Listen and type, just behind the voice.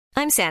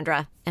I'm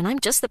Sandra, and I'm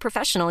just the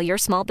professional your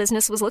small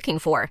business was looking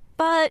for.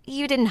 But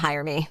you didn't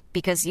hire me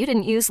because you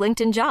didn't use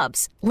LinkedIn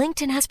Jobs.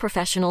 LinkedIn has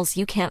professionals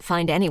you can't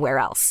find anywhere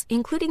else,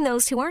 including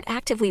those who aren't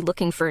actively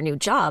looking for a new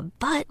job,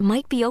 but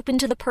might be open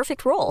to the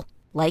perfect role,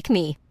 like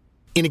me.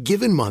 In a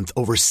given month,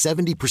 over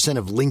 70%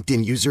 of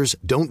LinkedIn users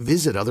don't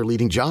visit other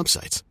leading job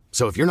sites.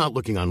 So if you're not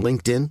looking on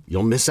LinkedIn,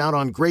 you'll miss out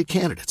on great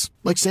candidates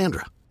like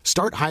Sandra.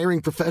 Start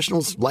hiring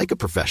professionals like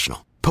a professional.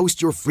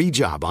 Post your free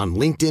job on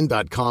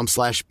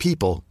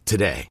linkedin.com/people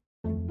today.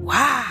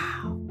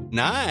 Wow.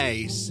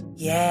 Nice.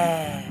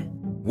 Yeah.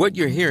 What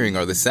you're hearing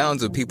are the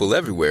sounds of people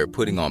everywhere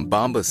putting on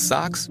Bombas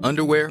socks,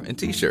 underwear, and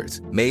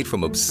T-shirts made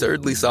from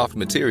absurdly soft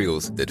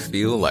materials that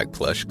feel like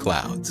plush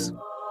clouds.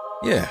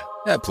 Yeah,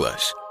 that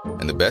plush.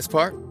 And the best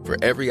part? For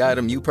every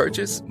item you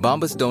purchase,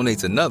 Bombas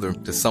donates another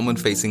to someone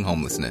facing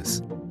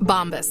homelessness.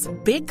 Bombas.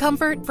 Big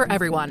comfort for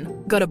everyone.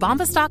 Go to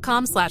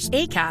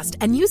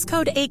bombas.com/ACAST and use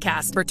code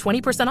ACAST for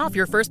 20% off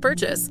your first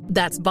purchase.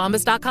 That's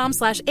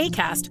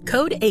bombas.com/ACAST.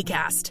 Code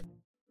ACAST.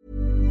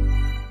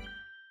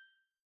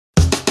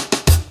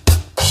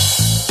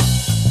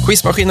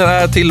 Quizmaskinen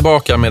är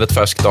tillbaka med ett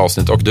färskt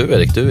avsnitt och du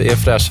Erik, du är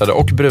fräschare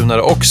och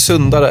brunare och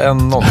sundare än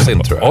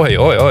någonsin tror jag.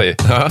 Oj.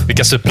 Ja.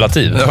 Vilka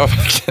superlativ. Ja,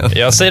 verkligen.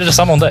 Jag säger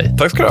detsamma om dig.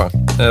 Tack ska du ha.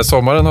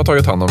 Sommaren har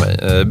tagit hand om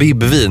mig.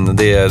 Bibvin,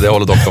 det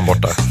håller doktorn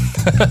borta.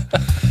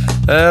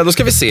 Då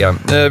ska vi se.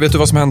 Vet du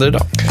vad som händer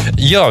idag?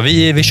 Ja,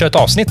 vi kör ett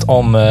avsnitt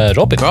om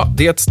Robin. Ja,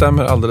 det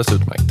stämmer alldeles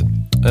utmärkt.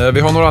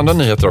 Vi har några andra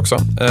nyheter också.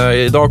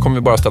 Idag kommer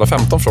vi bara ställa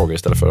 15 frågor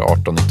istället för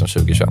 18, 19,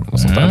 20, 21 och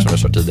sånt där som vi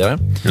kört tidigare.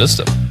 Just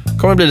det.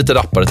 Kommer bli lite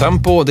rappare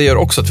tempo. Det gör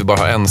också att vi bara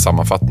har en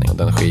sammanfattning och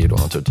den sker ju då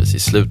naturligtvis i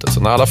slutet. Så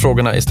när alla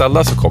frågorna är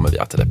ställda så kommer vi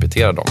att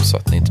repetera dem så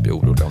att ni inte blir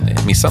oroliga om ni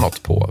missar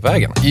något på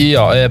vägen.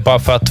 Ja, bara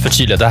för att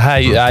förtydliga. Det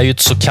här är ju ett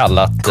så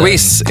kallat...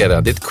 Quiz är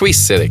det. Det är ett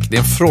quiz, Erik. Det är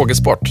en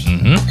frågesport.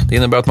 Det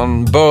innebär att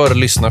man bör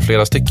lyssna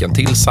flera stycken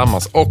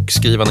tillsammans och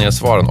skriva ner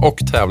svaren och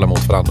tävla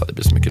mot varandra. Det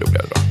blir så mycket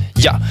roligare då.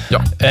 Ja.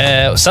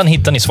 Sen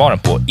hittar ni svaren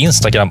på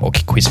Instagram och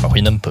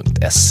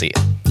quizmaskinen.se.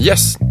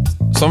 Yes.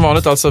 Som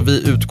vanligt alltså,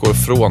 vi utgår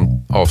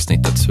från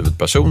avsnittets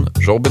huvudperson,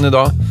 Robin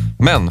idag.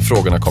 Men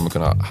frågorna kommer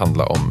kunna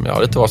handla om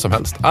lite vad som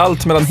helst.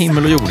 Allt mellan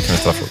himmel och jord kan vi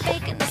ställa frågor på.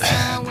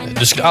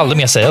 Du skulle aldrig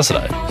mer säga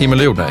sådär. Himmel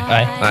och jord,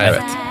 nej. Nej, jag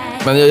vet.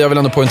 Men jag vill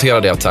ändå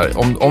poängtera det att så här,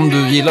 om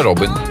du gillar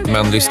Robin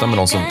men lyssnar med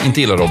någon som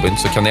inte gillar Robin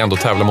så kan ni ändå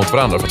tävla mot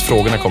varandra för att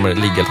frågorna kommer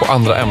ligga på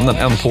andra ämnen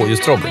än på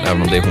just Robin,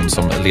 även om det är hon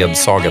som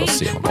ledsagar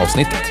oss genom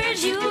avsnittet.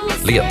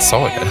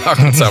 Ledsagar?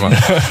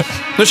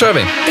 Nu kör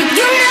vi!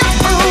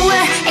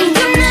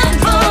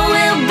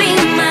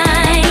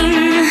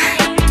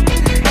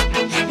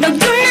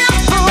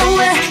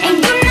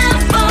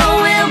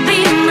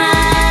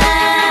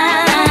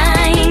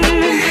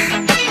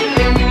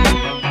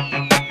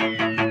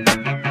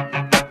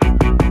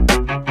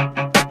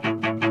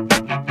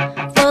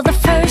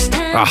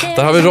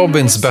 Där har vi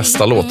Robins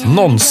bästa låt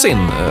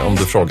någonsin, om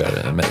du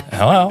frågar mig.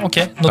 Ja,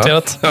 okej.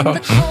 Noterat. Ja.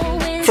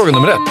 Fråga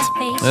nummer 1.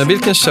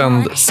 Vilken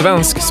känd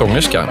svensk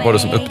sångerska var det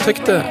som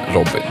upptäckte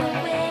Robin?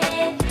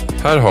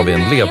 Här har vi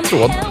en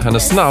ledtråd.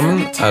 Hennes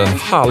namn är en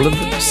halv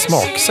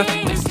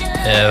smaksättning.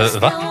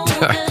 Va?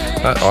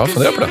 Ja,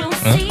 fundera på det.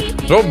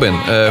 Robin,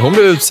 hon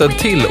blev utsedd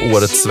till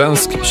Årets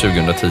svensk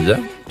 2010.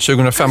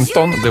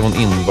 2015 blev hon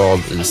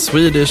invald i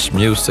Swedish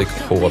Music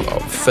Hall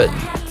of Fame.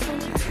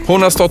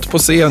 Hon har stått på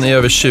scen i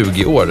över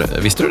 20 år.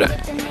 Visste du det?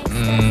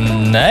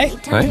 Nej,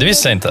 det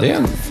visste jag inte.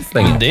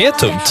 Det är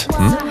tungt.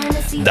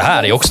 Det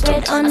här är också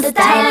tungt.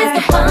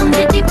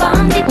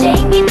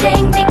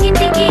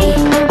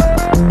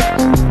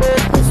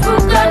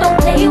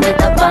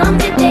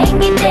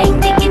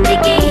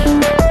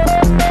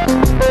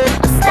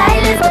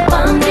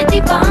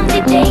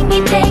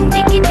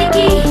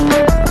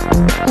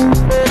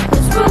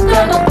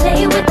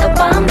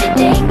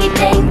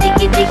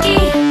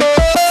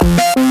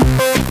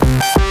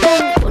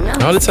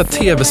 Ja, lite så här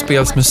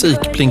tv-spelsmusik,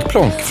 Plink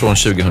Plonk från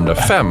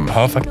 2005.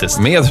 Ja, faktiskt.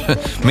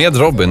 Med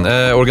Robin.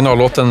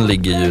 Originallåten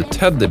ligger ju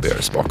Teddy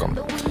Bears bakom.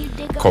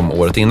 Kom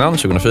året innan,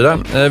 2004.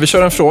 Vi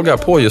kör en fråga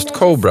på just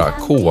Cobra.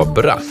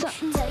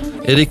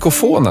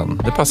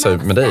 Erikofonen, det passar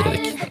med dig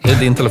Erik. Det är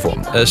din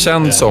telefon.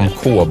 Känd som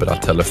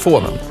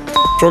Cobra-telefonen.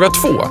 Fråga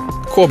 2.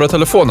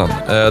 Cobra-telefonen,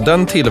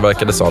 den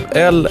tillverkades av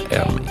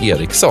L.M.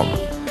 Ericsson.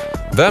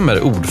 Vem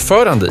är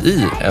ordförande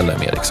i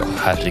L.M. Ericsson?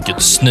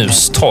 Herregud,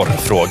 snustorr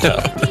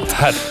fråga.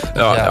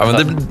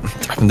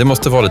 Men det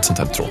måste vara lite sånt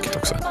här tråkigt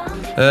också.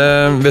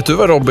 Vet du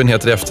vad Robin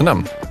heter i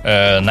efternamn?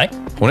 Nej.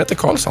 Hon heter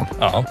Karlsson.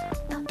 Ja,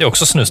 det är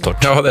också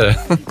snustorrt. Ja, det är det.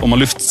 Om man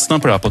lyssnar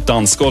på det här på ett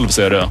dansgolv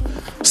så är det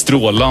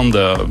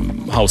strålande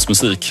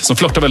housemusik som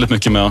flörtar väldigt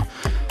mycket med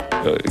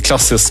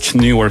klassisk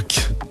New York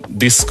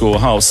disco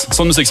och house.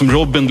 Sån musik som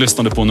Robin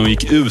lyssnade på när hon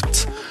gick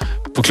ut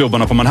på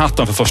klubbarna på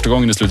Manhattan för första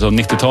gången i slutet av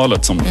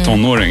 90-talet som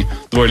tonåring.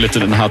 Då var det lite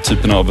den här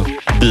typen av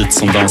beat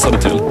som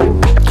dansade till.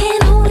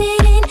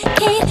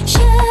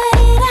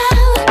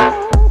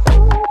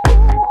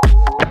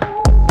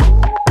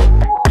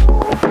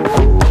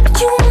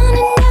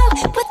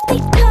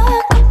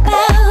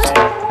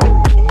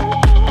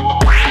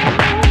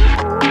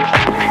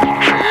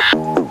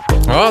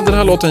 Ja, den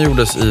här låten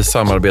gjordes i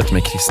samarbete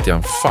med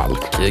Christian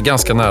Falk.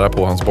 Ganska nära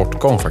på hans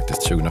bortgång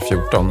faktiskt,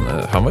 2014.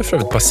 Han var ju för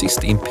övrigt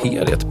basist i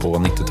Imperiet på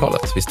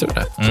 90-talet. Visste du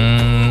det?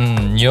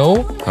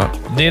 Jo, ja.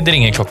 Det är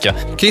ingen klocka.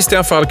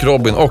 Christian Falk,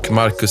 Robin och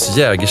Marcus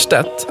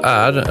Jägerstedt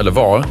är, eller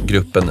var,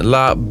 gruppen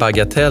La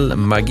Bagatelle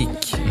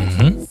Magique.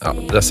 Ja,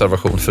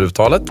 reservation för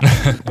uttalet.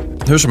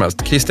 Hur som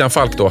helst, Christian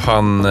Falk då,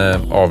 han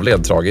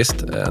avled tragiskt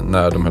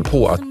när de höll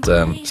på att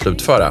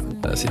slutföra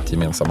sitt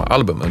gemensamma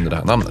album under det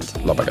här namnet,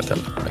 La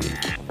Bagatelle Magique.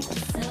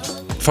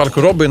 Falk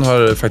och Robin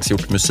har faktiskt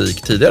gjort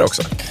musik tidigare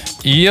också.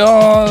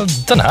 Ja,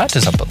 den här till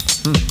exempel.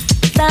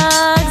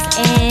 Thugs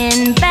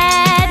and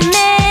bad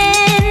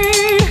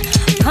men,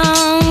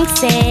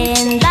 punks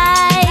and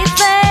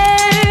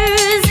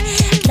lifers,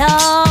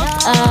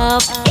 locked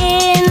up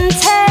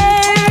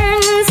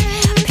interns,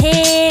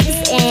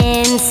 pigs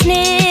and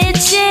snitches.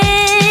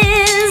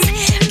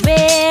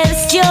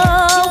 Rest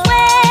your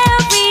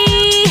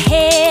weary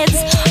heads,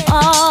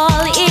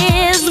 all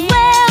is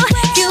well.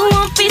 You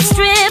won't be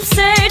strip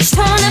searched,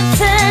 torn up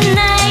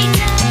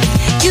tonight.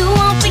 You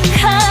won't be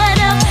cut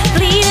up,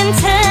 bleeding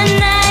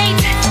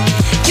tonight.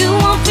 You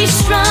won't be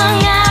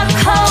strung out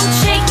cold,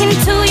 shaking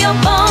to your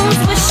bones,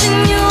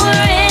 wishing you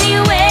were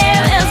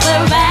anywhere else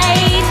but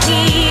right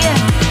here.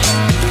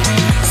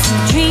 So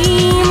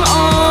dream on.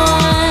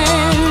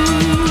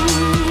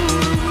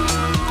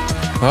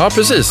 Ja,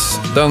 precis.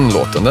 Den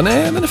låten, den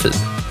är fin.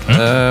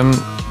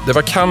 Det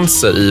var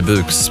cancer i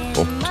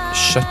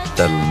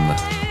bukspottkörteln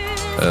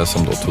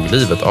som då tog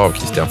livet av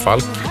Christian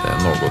Falk.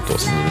 Något då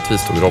som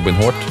givetvis tog Robin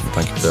hårt med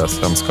tanke på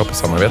deras vänskap och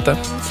samarbete.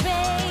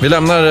 Vi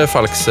lämnar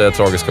Falks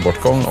tragiska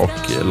bortgång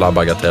och La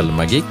Bagatelle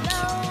Magique.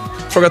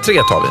 Fråga 3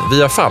 tar vi.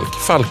 Via Falk,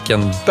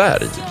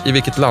 Falkenberg. I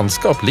vilket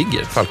landskap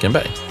ligger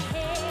Falkenberg?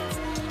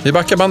 Vi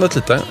backar bandet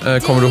lite.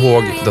 Kommer du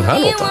ihåg den här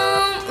låten?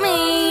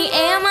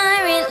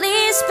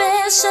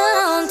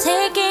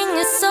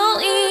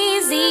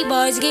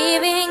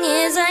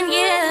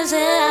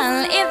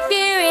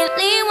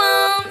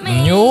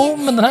 Jo,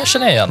 men den här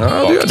känner jag igen. Ja,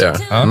 du gör det.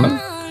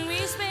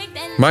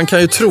 Man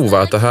kan ju tro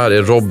att det här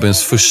är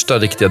Robins första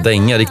riktiga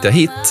dänga, riktiga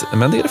hit.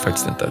 Men det är det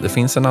faktiskt inte. Det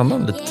finns en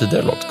annan lite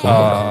tidigare låt.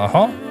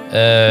 Jaha.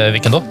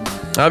 Vilken då?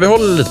 Ja, vi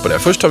håller lite på det.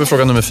 Först har vi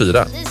fråga nummer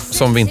 4.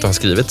 Som vi inte har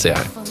skrivit, ser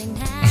här.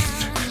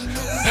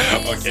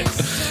 Okay.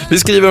 Vi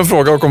skriver en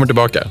fråga och kommer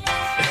tillbaka.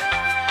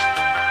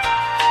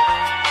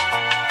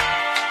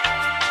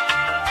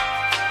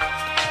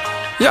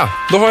 Ja,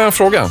 då har jag en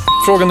fråga.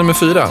 Fråga nummer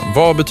 4.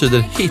 Vad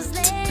betyder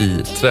hit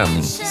i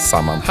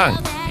träningssammanhang?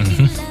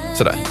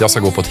 Sådär, jag ska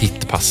gå på ett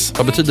hitpass.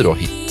 Vad betyder då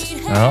hit?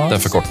 Ja. Den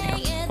förkortningen.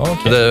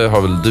 Okay. Det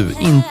har väl du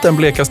inte en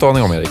blekaste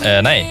aning om, Erik?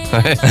 Nej.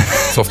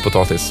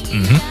 Softpotatis.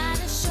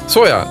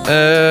 Så ja,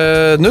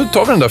 nu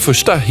tar vi den där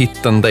första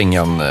hitten,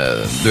 dängan.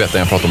 Du vet den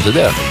jag pratade om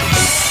tidigare.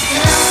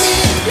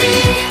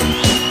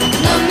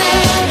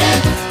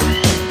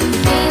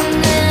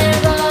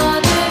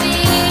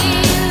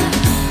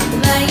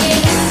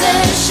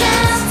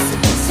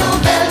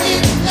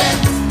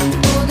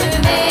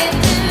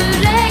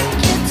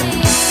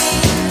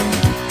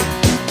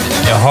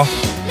 Jaha.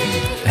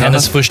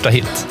 Hennes första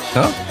hit.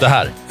 Ja. Det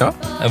här. Ja.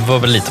 Det var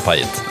väl lite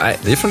pajigt. Nej,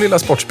 det är från Lilla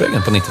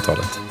Sportspegeln på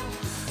 90-talet.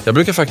 Jag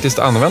brukar faktiskt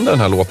använda den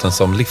här låten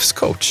som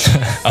livscoach.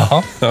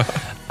 Jaha.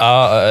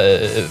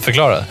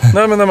 Förklara.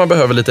 Nej, men när man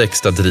behöver lite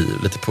extra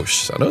driv, lite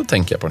push, så då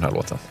tänker jag på den här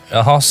låten.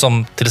 Jaha,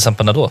 som till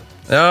exempel när då?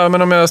 Ja,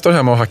 men om jag står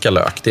hemma och hackar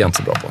lök, det är jag inte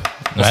så bra på.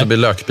 Och så blir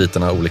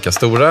lökbitarna olika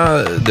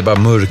stora, det bara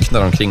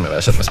mörknar omkring mig.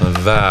 Jag känner mig som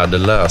en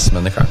värdelös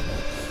människa.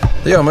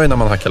 Det gör man ju när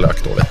man hackar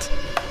lök dåligt.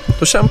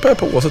 Då kämpar jag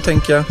på och så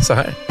tänker jag så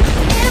här.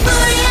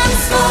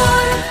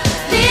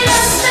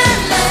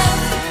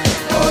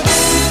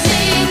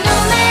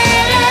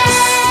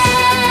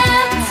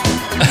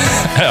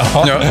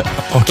 Ja,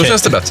 okay. Då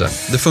känns det bättre.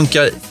 Det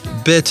funkar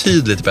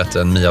betydligt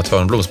bättre än Mia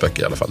Törnbloms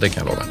böcker i alla fall, det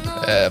kan jag lova.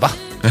 Va?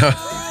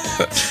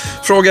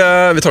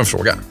 Vi tar en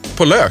fråga.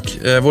 På lök,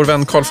 vår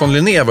vän Carl von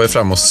Linné var ju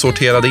fram och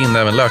sorterade in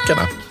även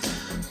lökarna.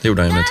 Det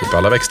gjorde han ju med typ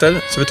alla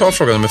växter. Så vi tar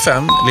fråga nummer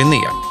 5,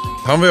 Linné.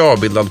 Han var ju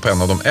avbildad på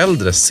en av de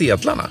äldre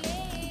sedlarna.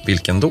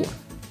 Vilken då?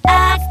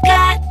 I've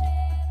got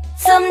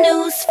some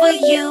news for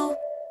you.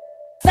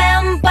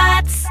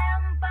 Fembots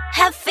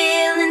have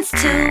feelings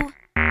too.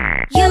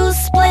 You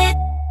split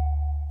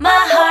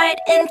my heart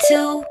in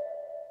two.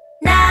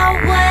 Now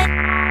what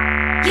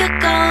you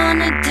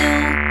gonna do?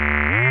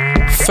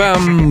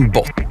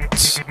 Fembot.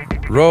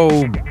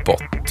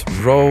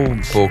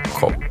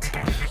 Robocop.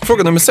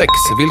 Fråga nummer 6.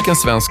 Vilken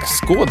svensk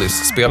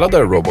skådis spelade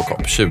Robocop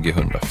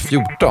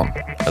 2014?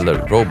 Eller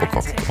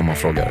Robocop om man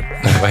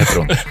frågar. Vad heter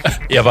hon?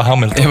 Eva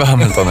Hamilton. Eva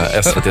Hamilton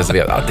är SVT:s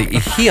vd. Ja, det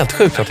är helt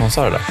sjukt att hon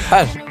sa det där.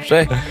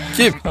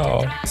 Herregud.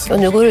 Ja. Och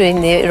nu går du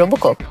in i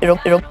Robocop.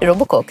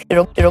 Robocop.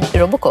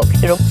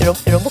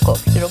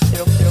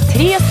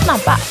 3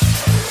 snabba.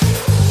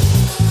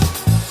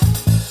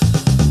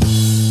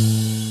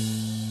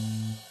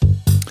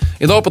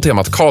 Idag på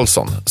temat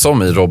Karlsson,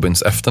 som i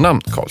Robins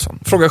efternamn Karlsson.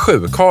 Fråga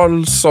 7.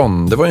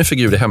 Karlsson, det var ju en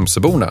figur i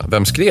Hemsöborna.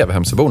 Vem skrev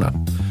Hemsöborna?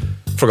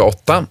 Fråga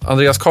 8.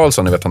 Andreas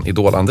Karlsson, ni vet han,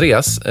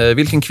 Idol-Andreas.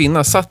 Vilken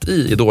kvinna satt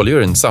i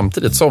Idol-juryn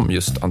samtidigt som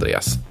just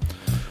Andreas?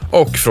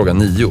 Och fråga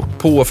 9.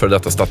 På för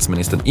detta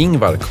statsministern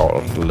Ingvar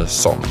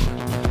Carlsson.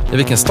 I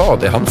vilken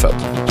stad är han född?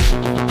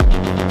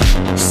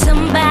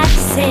 Somebody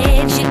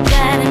said you got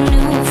a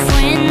new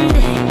friend.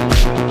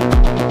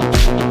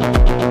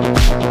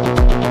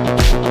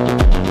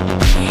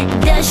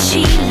 Does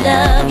she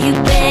love you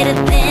better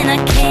than I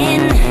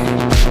can?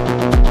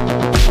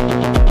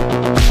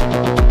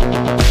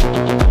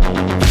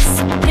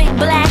 It's a big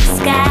black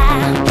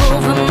sky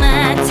over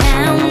my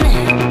town.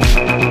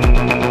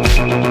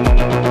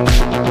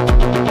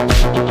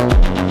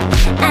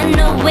 I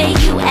know where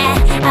you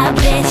at, I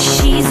bet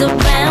she's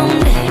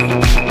around.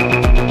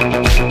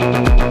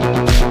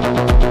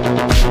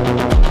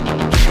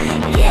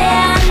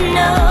 Yeah, I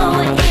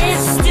know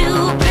it's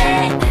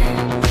stupid,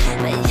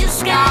 but you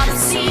just gotta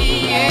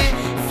see it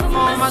for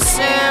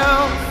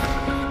myself.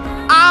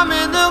 I'm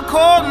in the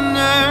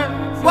corner,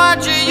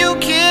 watching you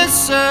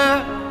kiss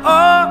her.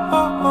 Oh,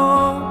 oh,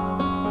 oh.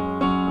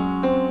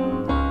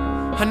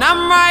 And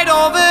I'm right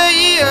over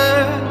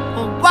here.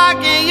 Why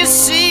can't you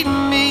see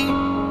me?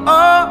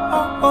 Oh,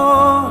 oh,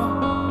 oh.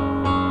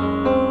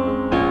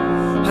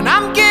 And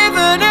I'm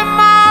giving it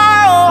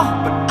my all,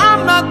 but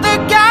I'm not the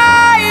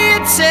guy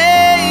you're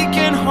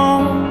taking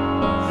home.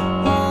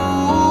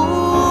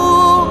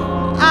 Ooh,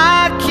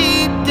 I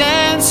keep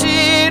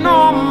dancing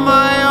on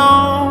my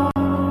own.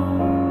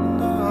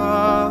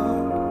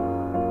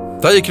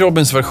 Där gick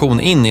Robins version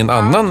in i en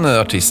annan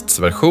artists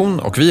version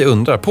och vi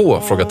undrar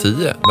på fråga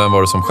 10. Vem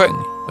var det som sjöng,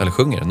 eller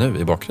sjunger nu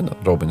i bakgrunden,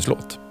 Robins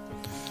låt?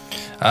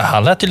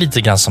 Han lät ju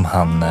lite grann som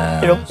han...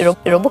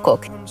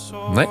 Robocop.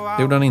 Nej,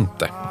 det gjorde han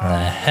inte.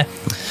 Nej.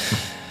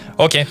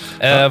 Okej,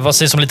 vad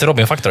sägs om lite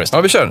Robin-faktor?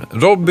 Ja, vi kör.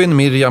 Robin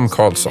Miriam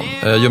Karlsson,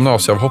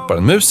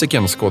 gymnasieavhopparen,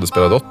 musikern,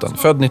 skådespelardottern,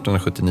 född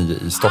 1979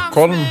 i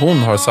Stockholm. Hon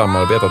har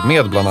samarbetat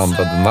med bland andra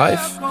The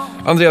Knife,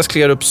 Andreas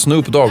Klerup,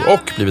 Snoop Dogg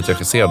och blivit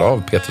regisserad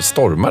av Peter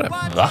Stormare. Va?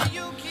 Ja,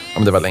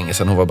 men det var länge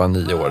sedan, hon var bara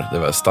 9 år. Det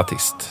var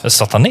statist.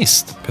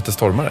 Satanist? Peter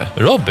Stormare.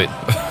 Robin?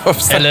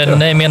 Eller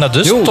nej, menar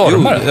du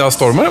Stormare? Jo, ja,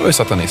 Stormare var ju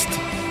satanist.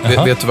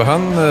 Vet du vad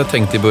han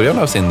tänkte i början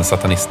av sin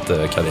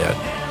satanistkarriär?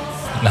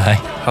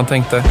 Nej. Han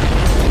tänkte...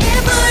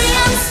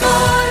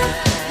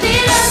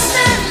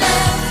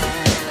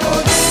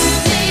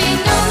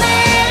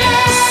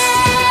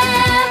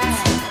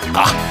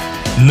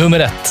 Nummer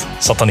 1,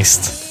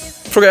 satanist.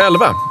 Fråga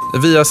 11.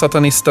 Via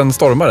satanisten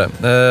Stormare.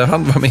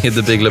 Han var med i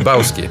The Big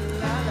Lebowski.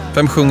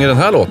 Vem sjunger den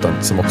här låten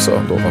som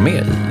också då var med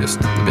i just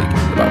The Big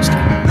Lebowski?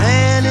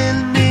 Man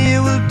in me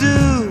will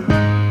do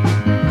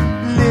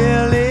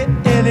nearly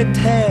any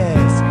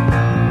task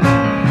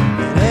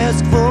and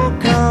ask for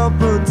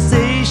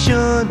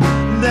compensation.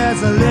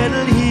 There's a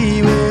little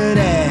he would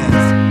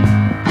ask.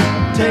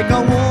 Take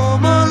a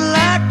woman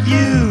like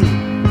you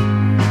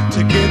to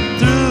get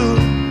through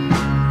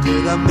to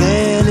the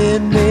man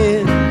in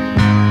me.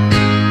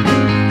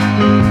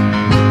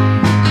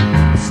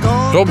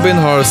 Robin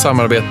har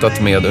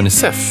samarbetat med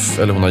UNICEF,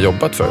 eller hon har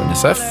jobbat för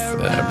UNICEF,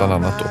 bland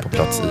annat då på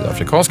plats i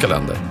afrikanska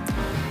länder.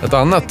 Ett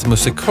annat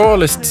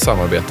musikaliskt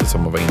samarbete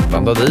som hon var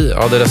inblandad i,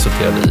 ja, det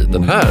resulterade i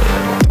den här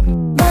låten.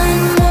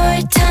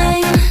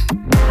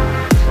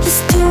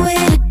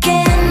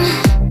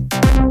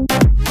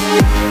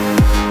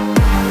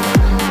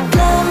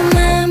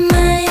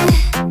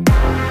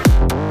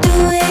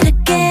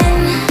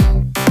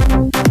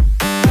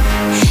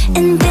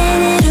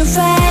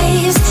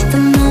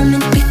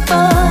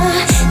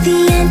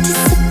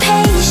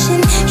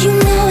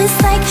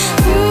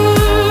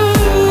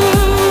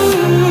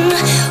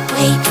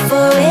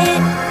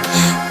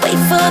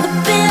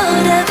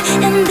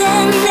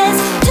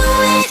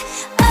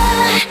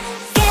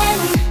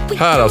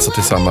 Här alltså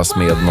tillsammans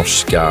med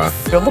norska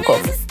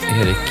Robocop.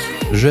 Erik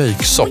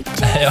Röyksopp.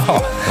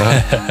 Ja.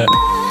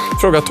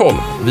 Fråga 12.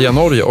 Via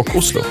Norge och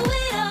Oslo.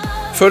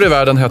 Förr i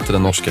världen hette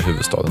den norska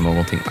huvudstaden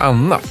någonting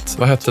annat.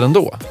 Vad hette den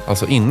då?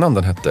 Alltså innan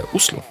den hette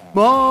Oslo.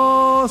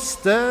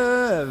 Måste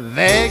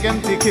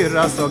vägen till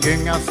Kyrras och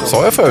Gyngas.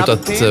 Sa jag förut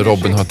att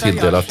Robin har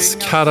tilldelats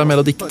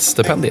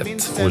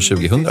Karamellodikt-stipendiet år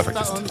 2000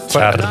 faktiskt?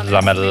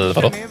 Karamell,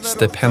 vadå?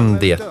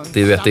 Stipendiet.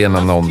 Det vet det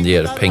när någon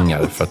ger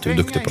pengar för att du är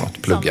duktig på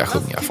något. Plugga,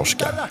 sjunga,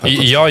 forska.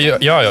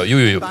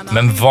 Jo.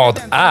 Men vad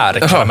är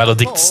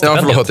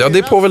Karamellodikt-stipendiet? Ja, förlåt. Ja, det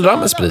är Povel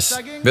Ramels pris.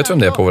 Vet du vem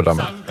det är, Povel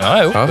Ramel? Ja,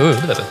 det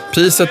vet jag.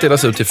 Priset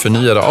delas ut till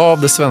förnyare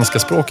av det svenska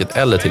språket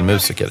eller till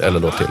musiker, eller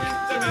då till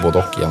både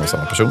och en och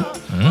samma person.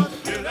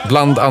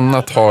 Bland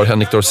annat har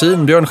Henrik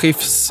Dorsin, Björn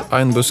Skifs,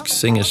 Einbusk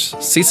Singers,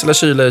 Sissela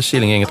Kyle,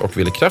 Killinggänget och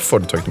Wille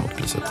Crafoord tagit emot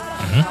priset.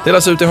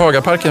 Delas ut i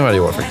Hagaparken varje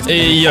år faktiskt.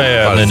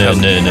 Ja, nu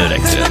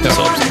räcker det.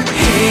 Så. Hey,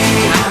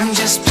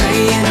 I'm just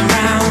playing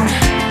around,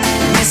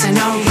 messing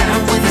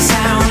around with the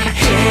sound.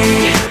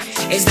 Hey,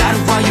 is that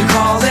why you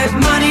call it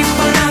money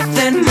for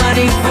nothing,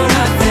 money for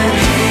nothing?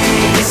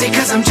 Hey, is it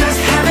 'cause I'm just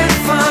having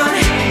fun,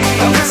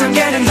 or 'cause I'm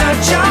getting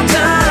the job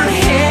done?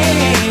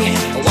 Hey,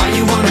 why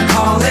you wanna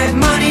call it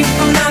money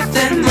for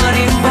nothing,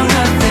 money for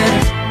nothing?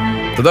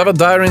 Det där var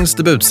Darings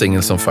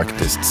debutsingel som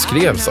faktiskt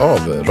skrevs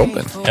av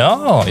Robin.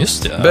 Ja,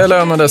 just det.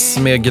 Belönades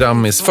med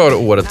Grammis för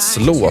årets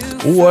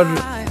låtår.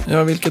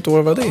 Ja, vilket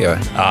år var det?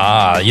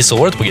 Gissa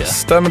året på G.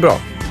 Stämmer bra.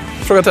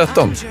 Fråga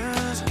 13.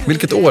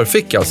 Vilket år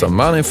fick alltså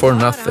Money for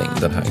Nothing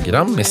den här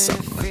Grammisen?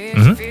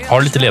 Har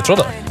du lite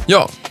ledtrådar?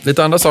 Ja,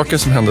 lite andra saker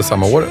som hände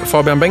samma år.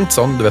 Fabian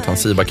Bengtsson, du vet han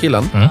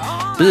Siba-killen,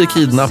 blir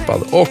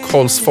kidnappad och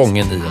hålls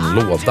fången i en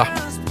låda.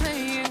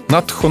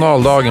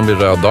 Nationaldagen blir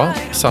röd dag,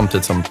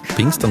 samtidigt som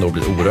pingsten då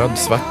blir oröd,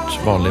 svart,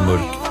 vanlig,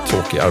 mörk,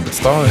 tråkig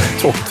arbetsdag.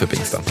 Tråkigt för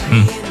pingsten.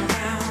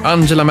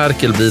 Angela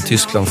Merkel blir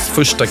Tysklands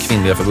första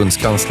kvinnliga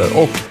förbundskansler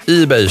och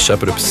eBay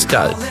köper upp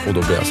Skype och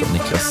då blir alltså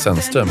Niklas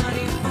Sennström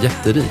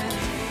jätterik.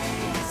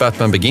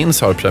 Batman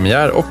Begins har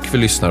premiär och vi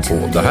lyssnar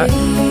på det här.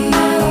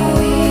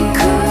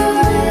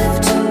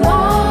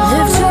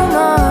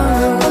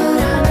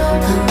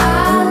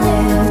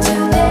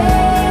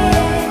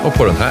 Och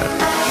på den här.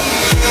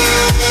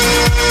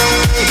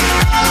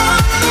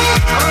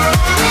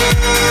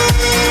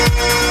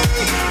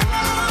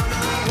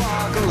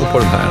 Och på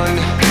den här. I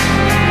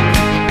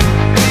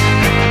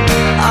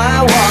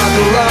walk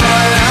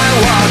alone, I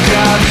walk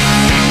up.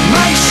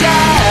 My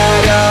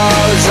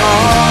shadow's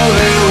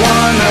only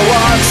one that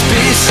walks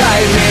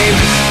beside me.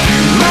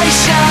 My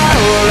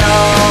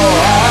shallow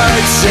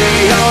heart's the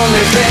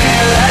only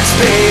thing that's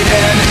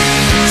beating.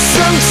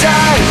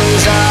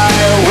 Sometimes I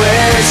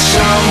wish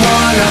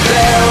someone up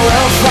there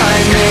will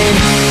find me.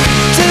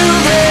 Till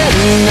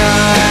then I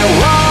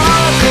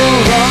walk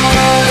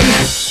alone.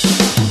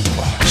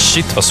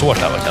 Shit, vad svårt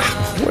det här verkligen.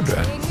 Får du?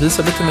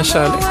 Visa lite med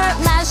kärlek.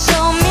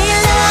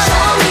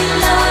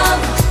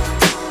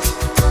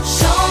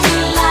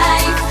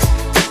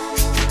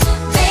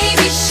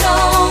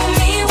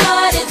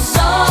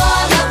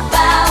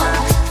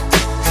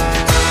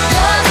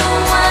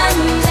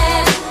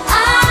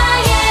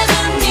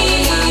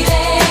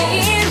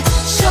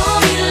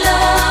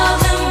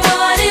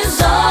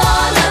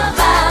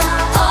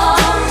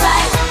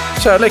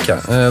 Kärlek,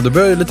 ja. Då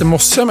börjar ju lite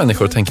mossiga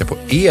människor tänka på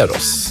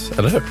Eros,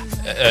 eller hur?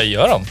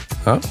 Gör de?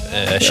 Ja.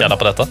 Källa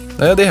på detta?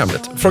 Det är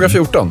hemligt. Fråga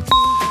 14.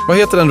 Vad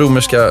heter den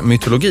romerska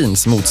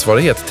mytologins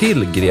motsvarighet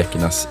till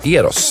grekernas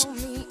Eros?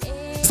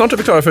 Snart är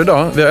vi klara för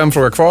idag. Vi har en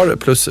fråga kvar,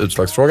 plus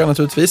utslagsfråga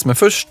naturligtvis. Men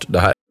först det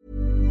här.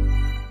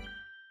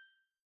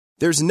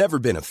 There's never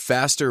been a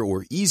faster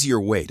or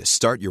easier way to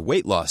start your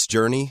weight loss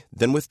journey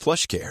than with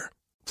PlushCare.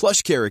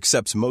 PlushCare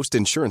accepts most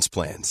insurance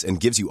plans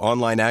and gives you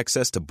online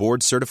access to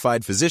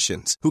board-certified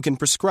physicians who can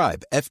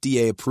prescribe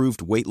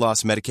FDA-approved weight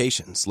loss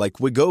medications like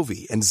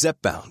Wegovy and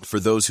Zepbound for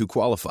those who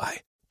qualify.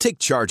 Take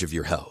charge of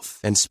your health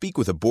and speak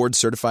with a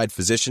board-certified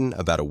physician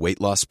about a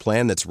weight loss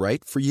plan that's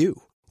right for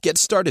you. Get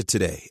started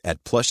today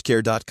at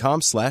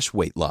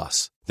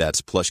plushcare.com/weightloss.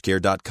 That's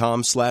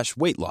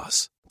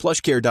plushcare.com/weightloss.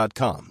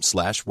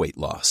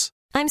 plushcare.com/weightloss.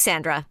 I'm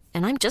Sandra,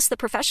 and I'm just the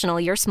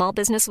professional your small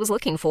business was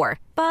looking for.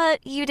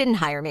 But you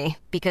didn't hire me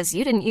because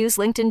you didn't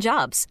use LinkedIn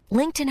Jobs.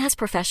 LinkedIn has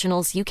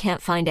professionals you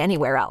can't find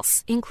anywhere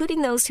else,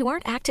 including those who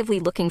aren't actively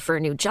looking for a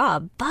new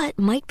job, but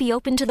might be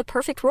open to the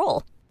perfect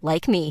role,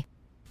 like me.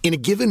 In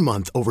a given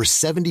month, over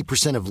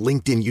 70% of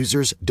LinkedIn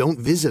users don't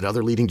visit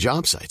other leading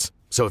job sites.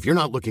 So if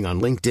you're not looking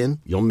on LinkedIn,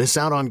 you'll miss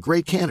out on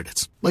great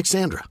candidates, like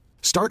Sandra.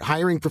 Start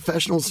hiring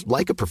professionals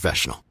like a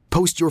professional.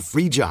 Post your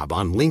free job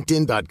on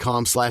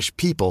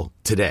linkedin.com/people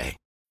today.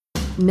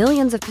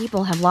 Millions of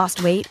people have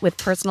lost weight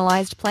with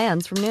personalized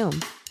plans from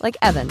Noom. Like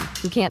Evan,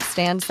 who can't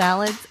stand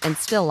salads and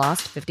still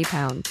lost 50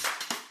 pounds.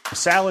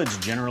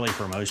 Salads generally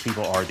for most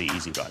people are the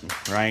easy button,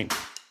 right?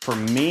 For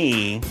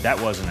me,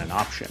 that wasn't an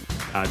option.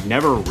 I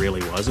never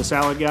really was a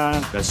salad guy.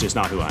 That's just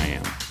not who I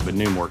am. But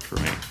Noom worked for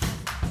me.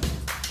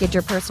 Get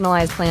your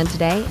personalized plan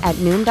today at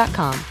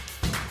Noom.com.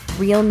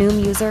 Real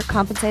Noom user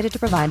compensated to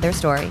provide their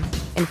story.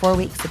 In 4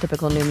 weeks, the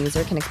typical Noom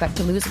user can expect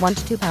to lose 1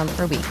 to 2 pounds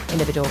per week.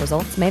 Individual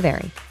results may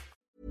vary.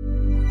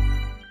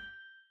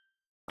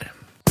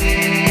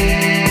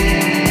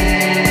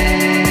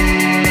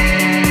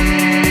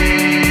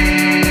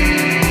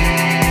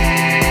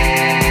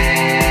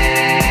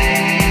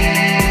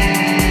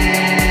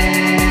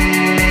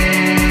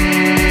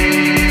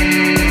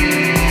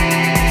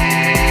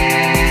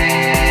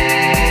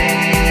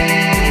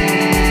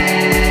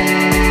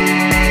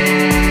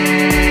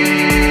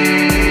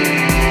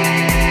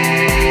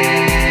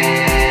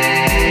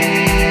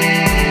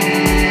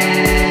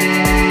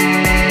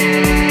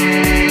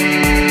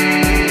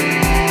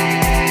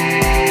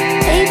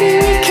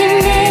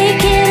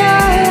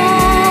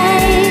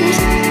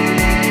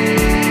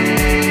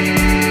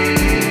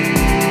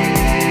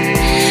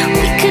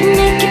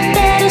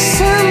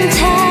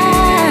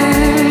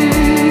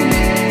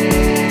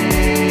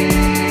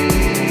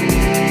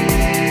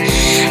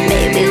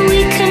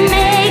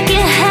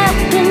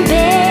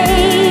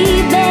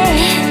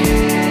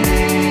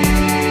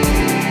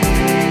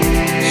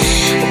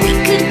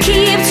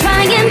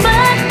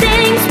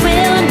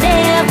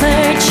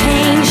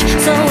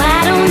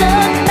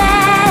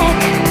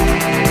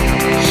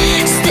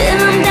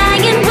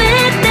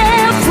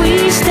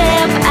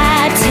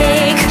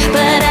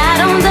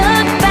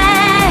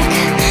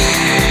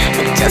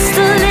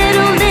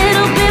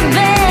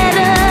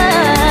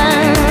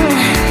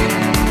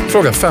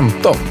 Fråga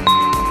 15.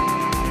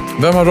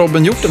 Vem har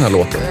Robin gjort den här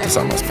låten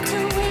tillsammans med?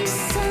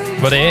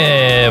 Var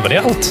det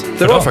allt?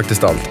 Det var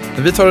faktiskt allt.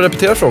 Vi tar och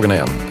repeterar frågorna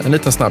igen. En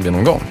liten snabb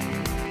genomgång.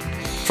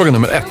 Fråga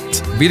nummer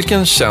 1.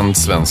 Vilken känd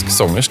svensk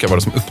sångerska var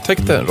det som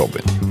upptäckte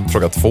Robin?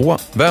 Fråga 2.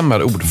 Vem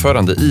är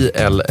ordförande i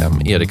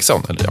LM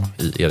Ericsson?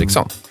 I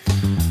Ericsson.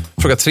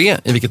 Fråga 3.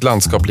 I vilket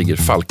landskap ligger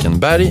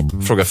Falkenberg?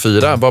 Fråga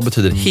 4. Vad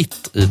betyder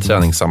hit i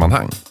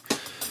träningssammanhang?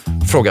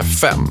 Fråga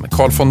 5.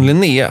 Carl von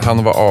Linné,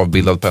 han var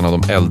avbildad på en av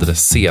de äldre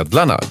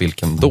sedlarna.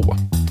 Vilken då?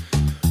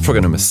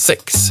 Fråga nummer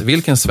 6.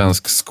 Vilken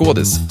svensk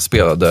skådis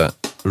spelade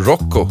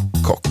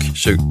Robocop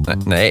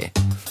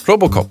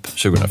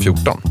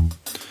 2014?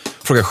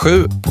 Fråga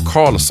 7. På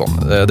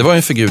Karlsson. Det var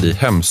en figur i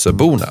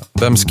Hemsöborna.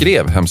 Vem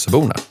skrev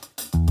Hemsöborna?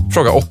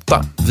 Fråga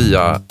 8.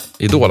 Via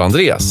Idol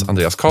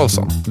Andreas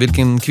Karlsson.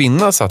 Vilken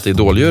kvinna satt i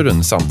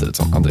Idoljuryn samtidigt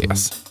som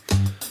Andreas?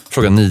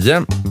 Fråga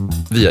 9.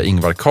 Via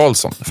Ingvar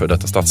Carlsson, för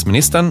detta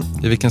statsministern.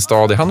 I vilken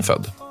stad är han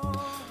född?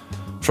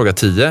 Fråga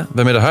 10.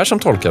 Vem är det här som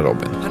tolkar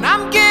Robin?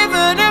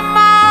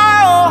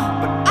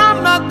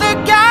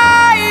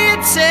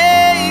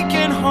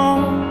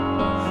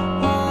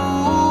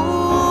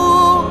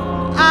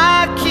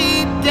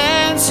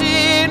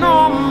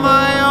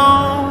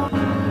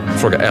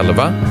 Fråga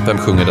 11. Vem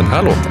sjunger den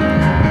här låten?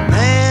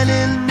 Man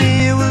in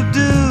me will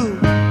do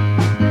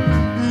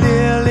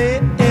nearly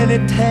any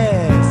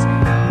task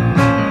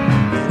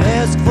and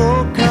ask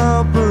for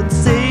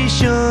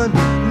compensation.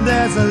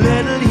 There's a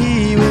little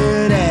he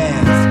would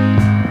ask.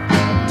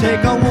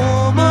 Take a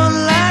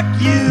woman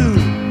like you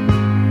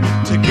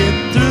to get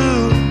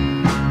through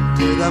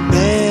to the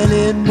man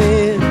in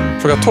me.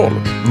 Fråga 12.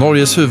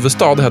 Norges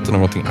huvudstad hette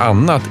någonting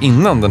annat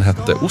innan den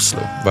hette Oslo.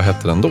 Vad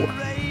hette den då?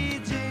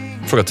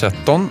 Fråga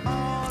 13.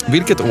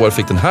 Vilket år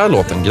fick den här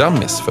låten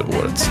Grammis för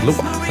årets låt?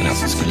 Den är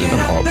alltså skriven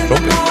av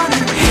Robin.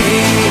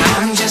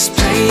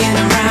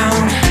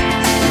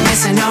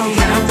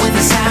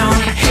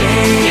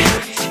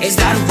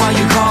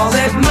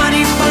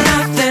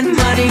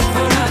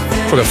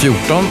 Fråga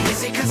 14.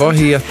 Vad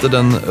heter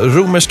den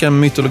romerska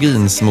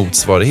mytologins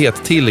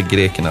motsvarighet till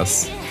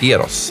grekernas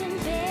Eros?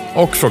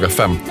 Och fråga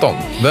 15.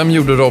 Vem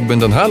gjorde Robin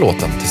den här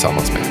låten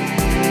tillsammans med?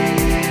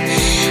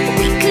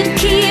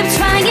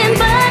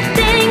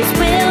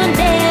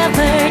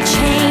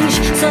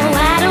 So I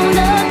don't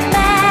look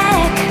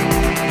back.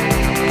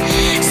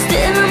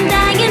 Still I'm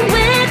dying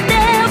with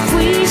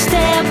every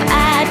step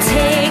I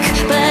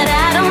take, but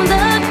I don't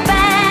look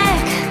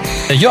back.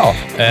 Ja,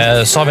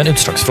 så har vi en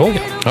utslagsfråga.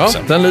 Ja,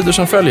 den lyder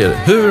som följer.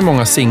 Hur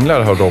många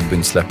singlar har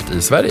Robin släppt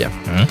i Sverige?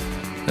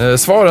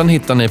 Svaren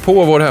hittar ni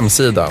på vår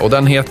hemsida och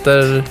den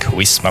heter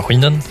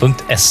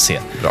quizmaskinen.se.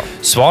 Bra.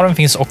 Svaren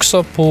finns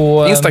också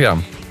på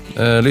Instagram.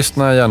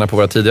 Lyssna gärna på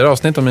våra tidigare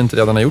avsnitt om ni inte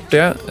redan har gjort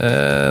det.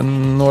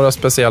 Några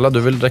speciella du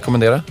vill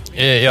rekommendera?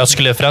 Jag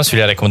skulle främst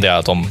vilja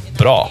rekommendera de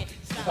bra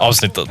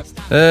avsnitten.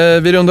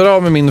 Vi rundar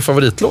av med min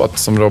favoritlåt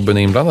som Robin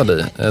är inblandad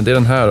i. Det är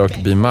den här och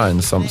Be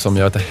Mine som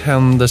gör att det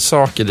händer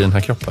saker i den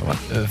här kroppen. Va?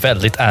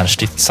 Väldigt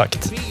ernstigt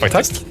sagt.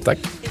 Tack.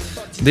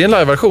 Det är en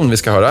live-version vi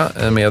ska höra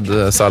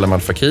med Salem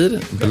Al Fakir,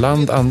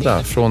 bland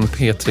andra från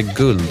P3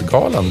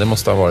 Guldgalan. Det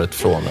måste ha varit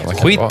från...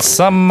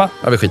 Skitsamma.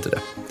 Ja, vi skiter i det.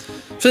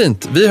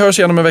 Fint, vi hörs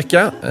igen om en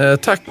vecka.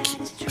 Tack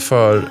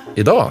för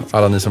idag,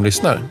 alla ni som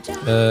lyssnar.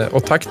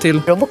 Och tack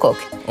till Robocop.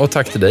 Och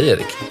tack till dig,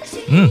 Erik.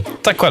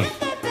 Tack själv.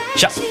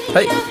 Tja.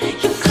 Hej.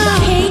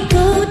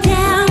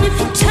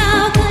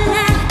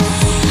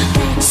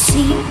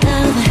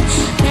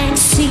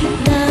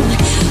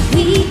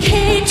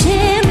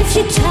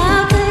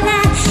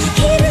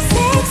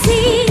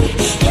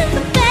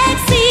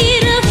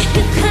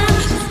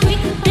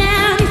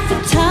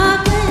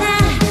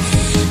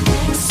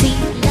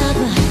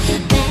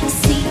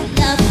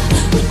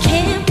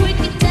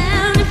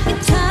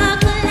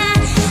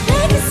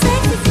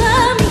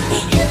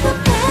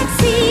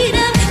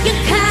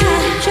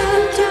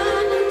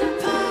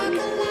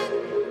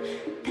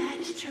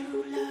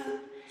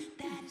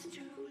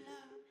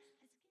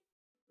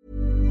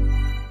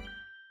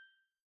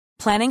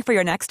 Planning for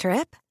your next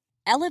trip?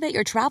 Elevate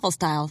your travel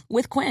style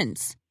with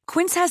Quince.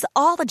 Quince has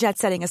all the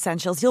jet-setting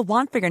essentials you'll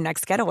want for your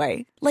next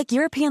getaway, like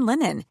European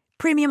linen,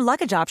 premium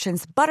luggage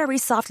options, buttery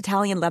soft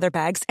Italian leather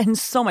bags, and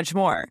so much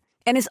more.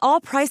 And is all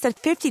priced at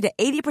 50 to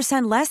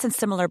 80% less than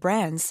similar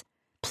brands.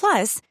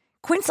 Plus,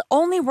 Quince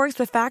only works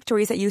with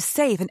factories that use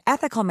safe and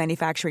ethical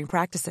manufacturing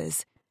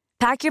practices.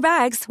 Pack your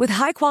bags with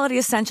high-quality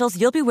essentials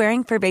you'll be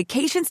wearing for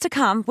vacations to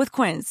come with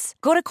Quince.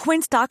 Go to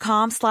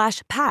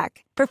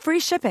quince.com/pack for free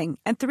shipping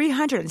and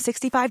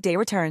 365-day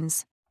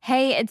returns.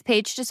 Hey, it's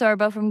Paige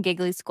DeSorbo from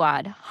Giggly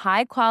Squad.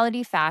 High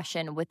quality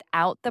fashion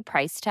without the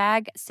price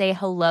tag. Say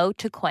hello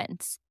to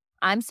Quince.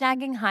 I'm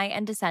snagging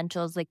high-end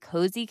essentials like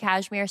cozy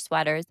cashmere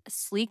sweaters,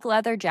 sleek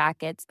leather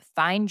jackets,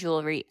 fine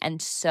jewelry,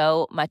 and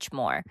so much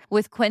more.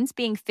 With Quince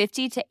being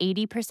 50 to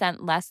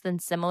 80% less than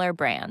similar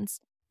brands.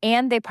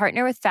 And they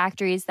partner with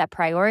factories that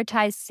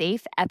prioritize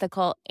safe,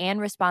 ethical, and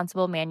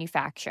responsible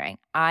manufacturing.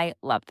 I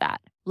love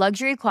that.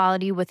 Luxury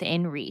quality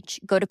within reach.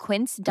 Go to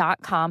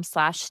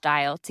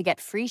quince.com/style to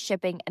get free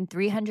shipping and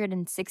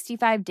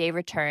 365-day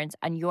returns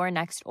on your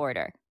next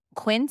order.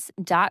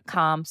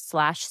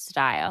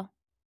 Quince.com/style.